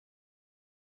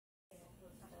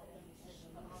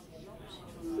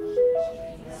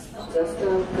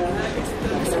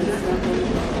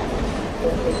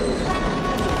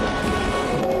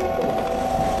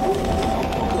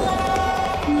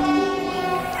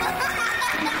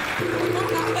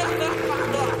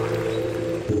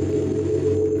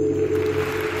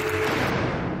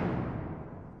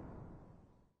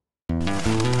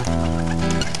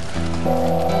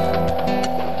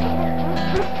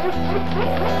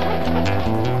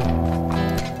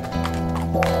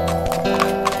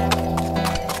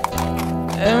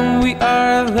And we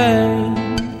are there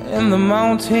in the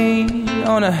mountain,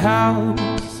 on a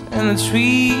house in the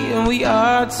tree, and we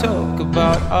are talk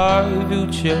about our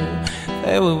future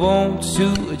that we want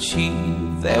to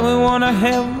achieve, that we want to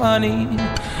have money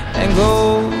and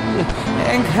gold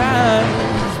and cars,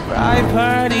 bright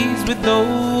parties with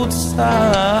old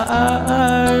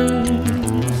stars.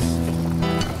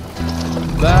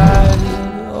 Buy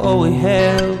all we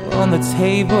have on the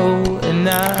table at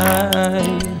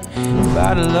night,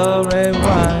 bottle of red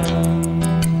wine.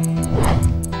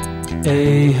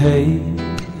 Hey, hey.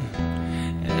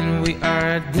 And we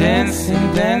are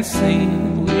dancing,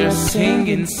 dancing, we are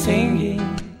singing, singing.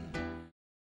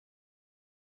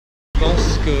 Je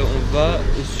pense qu'on va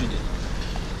au sud.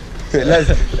 Là,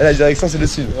 la direction c'est le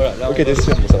sud. Voilà, là, ok, t'es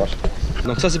sûr, bon, ça marche.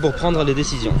 Donc ça c'est pour prendre les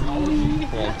décisions. On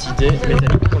a un petit dé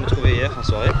métallique qu'on a trouvé hier en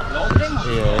soirée.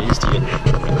 Et il est stylé.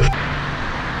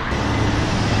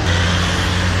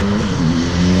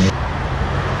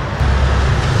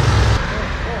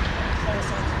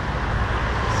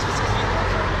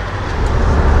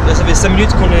 Là ça fait 5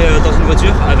 minutes qu'on est dans une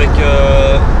voiture avec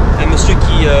un monsieur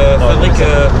qui fabrique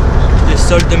des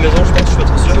soldes de maison, je pense, je suis pas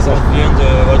trop sûr. Il vient de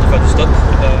faire du stop.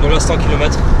 Donc là 100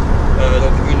 km,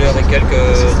 donc 1 heure et quelques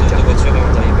de voiture et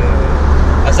on arrive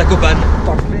à Zakopane.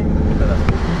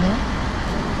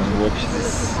 Watch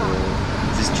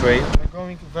this train. We're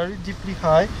going very deeply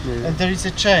high, and there is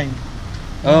a chain.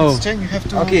 Oh. This chain you have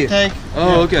to Okay. take.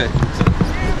 Oh, okay.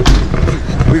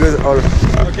 We go all.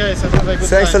 Okay, so have a good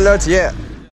Thanks a time. lot, yeah.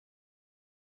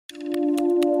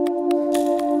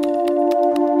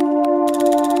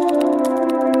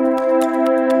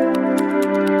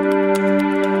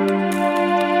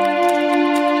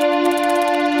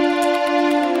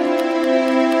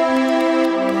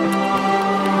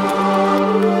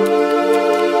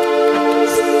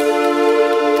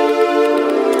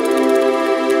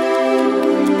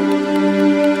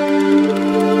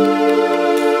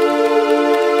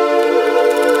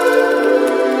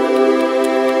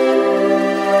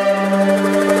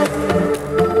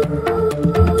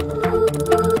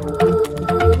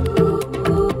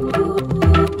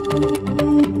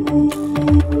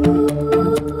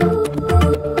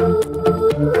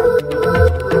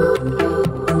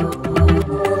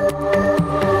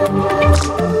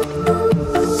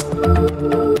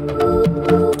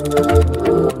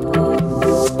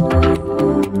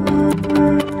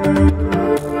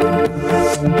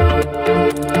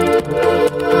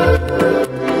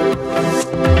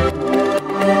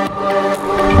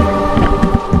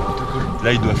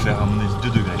 Là, il doit faire à mon avis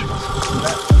 2 degrés, je pense.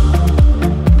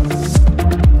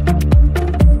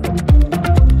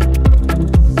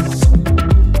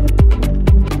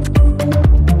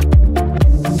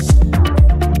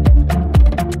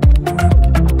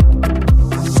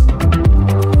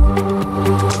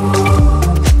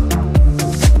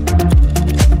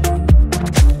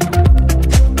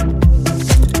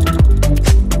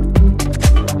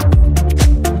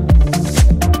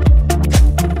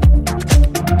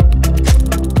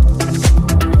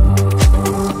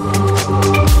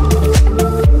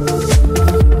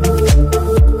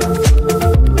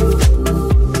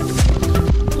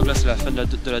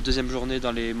 De la deuxième journée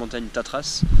dans les montagnes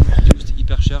Tatras. Du coup c'était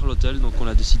hyper cher l'hôtel, donc on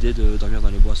a décidé de dormir dans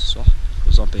les bois ce soir.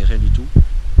 On ne paye rien du tout.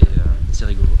 Et c'est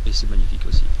rigolo et c'est magnifique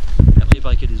aussi. Et après il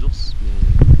paraît qu'il y a des ours, mais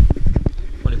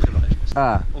on les préparait je pense.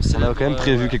 Ah, on a quand même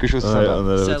prévu quelque chose de sympa. On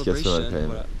a la Celebration, voiture quand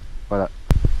même. Voilà.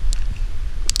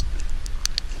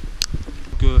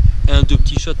 Donc un, deux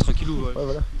petits shots tranquillou. Ouais. Ouais,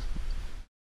 voilà.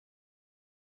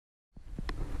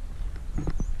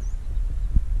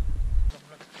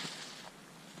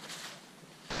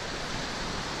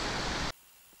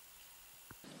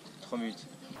 Minutes.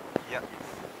 Yeah.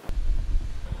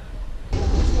 On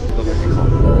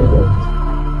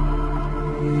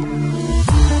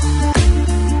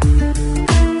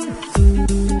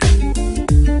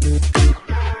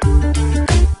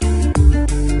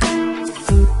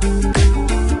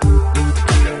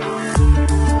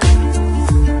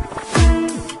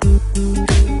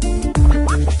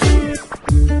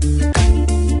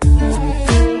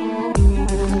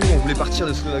voulait partir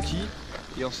de Slovaquie.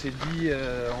 Et on s'est dit,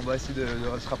 on va essayer de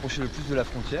se rapprocher le plus de la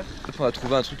frontière. On a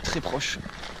trouvé un truc très proche.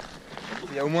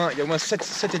 Il y a au moins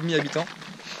 7,5 habitants.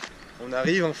 On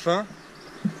arrive enfin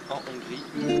en Hongrie.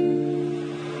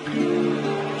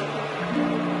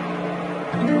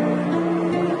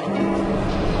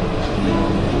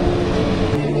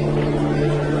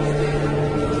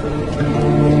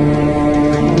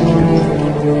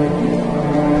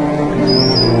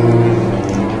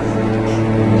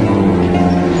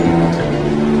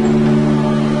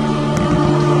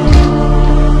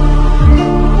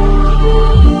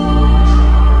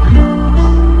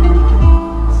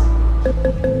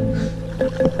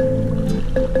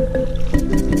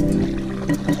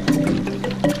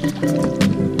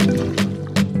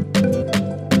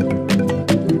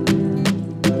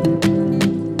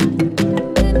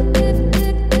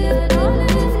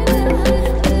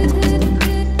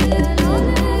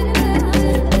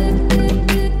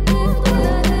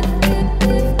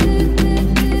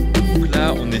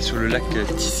 est sur le lac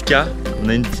Tisza. On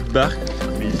a une petite barque,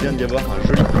 mais il vient d'y avoir un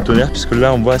joli coup de tonnerre puisque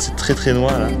là on voit c'est très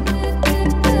noir là.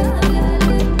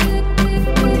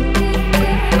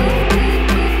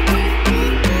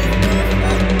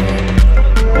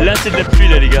 Là c'est de la pluie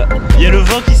là les gars. Il y a le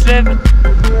vent qui se lève.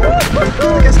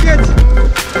 Casquette.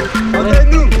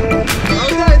 Entraîne-nous.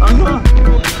 Entraîne.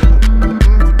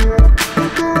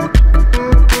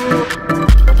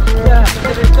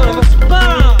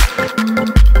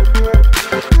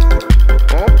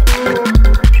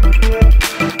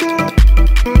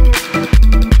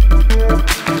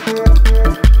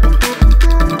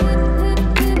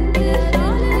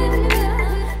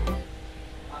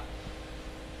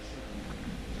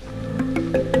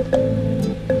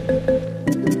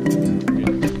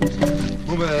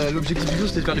 L'objectif du jour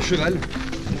c'était de faire du cheval.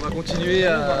 On va continuer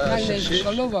à chercher.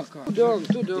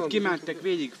 Kimentek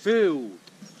végig fő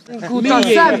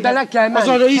Szembe le kell menni.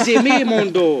 azon mély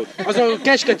mondott. Azon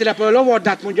kesketelep a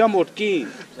lovardát mondja amott ki.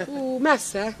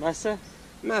 Messze, Massa?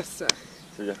 messze.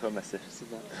 Ça veut dire quoi massa? Je sais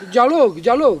pas.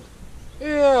 Gyalog.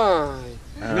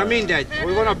 Jaj. Na mindegy,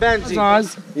 hogy van a benzin.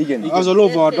 Az Igen. Az a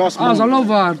lovard, azt az a mondom.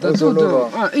 lovard, Az a tudom.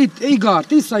 lovard. Itt Igor,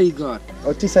 Tisza Igor.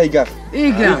 A Tisza Igár.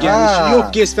 Igen. Igen, és jobb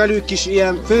kész felük is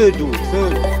ilyen földút,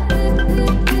 föld.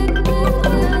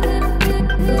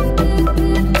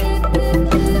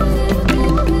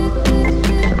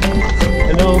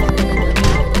 Hello.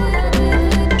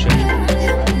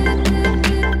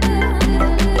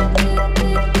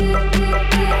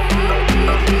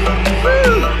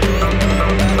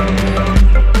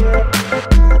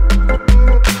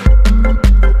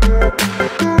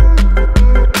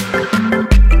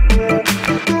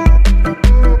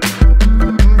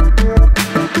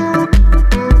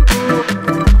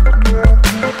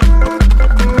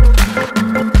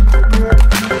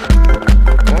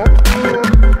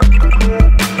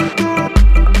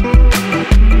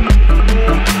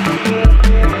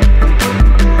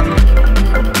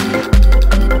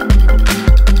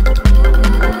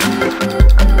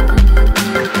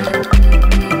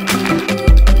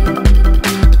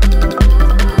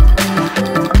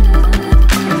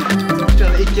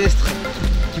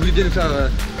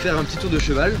 Faire un petit tour de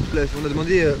cheval. On a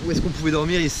demandé où est-ce qu'on pouvait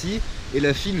dormir ici et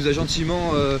la fille nous a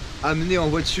gentiment amené en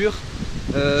voiture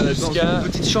dans une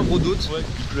petite chambre d'hôte. Ouais,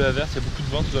 il pleut à verse, il y a beaucoup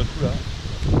de vent tout d'un coup là.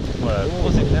 Voilà, gros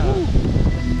éclair.